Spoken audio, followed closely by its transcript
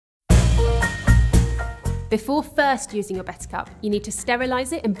Before first using your Better Cup, you need to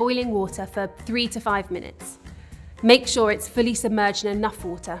sterilise it in boiling water for 3 to 5 minutes. Make sure it's fully submerged in enough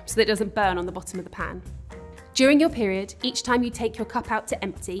water so that it doesn't burn on the bottom of the pan. During your period, each time you take your cup out to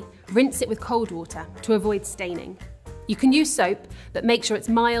empty, rinse it with cold water to avoid staining. You can use soap, but make sure it's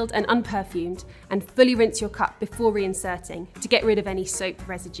mild and unperfumed, and fully rinse your cup before reinserting to get rid of any soap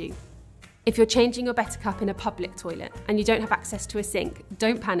residue. If you're changing your Better Cup in a public toilet and you don't have access to a sink,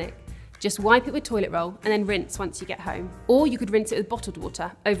 don't panic. Just wipe it with toilet roll and then rinse once you get home. Or you could rinse it with bottled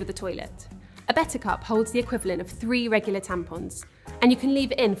water over the toilet. A Better Cup holds the equivalent of 3 regular tampons, and you can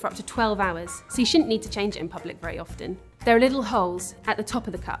leave it in for up to 12 hours, so you shouldn't need to change it in public very often. There are little holes at the top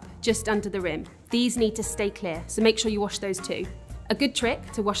of the cup, just under the rim. These need to stay clear, so make sure you wash those too. A good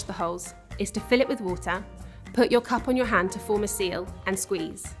trick to wash the holes is to fill it with water, put your cup on your hand to form a seal, and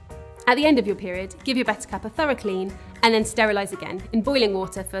squeeze. At the end of your period, give your Better Cup a thorough clean and then sterilise again in boiling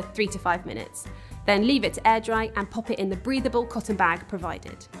water for 3 to 5 minutes. Then leave it to air dry and pop it in the breathable cotton bag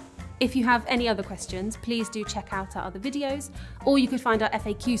provided. If you have any other questions, please do check out our other videos, or you could find our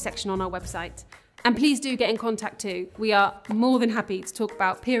FAQ section on our website. And please do get in contact too. We are more than happy to talk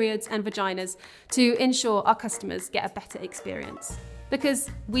about periods and vaginas to ensure our customers get a better experience,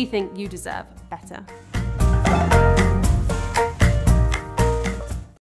 because we think you deserve better.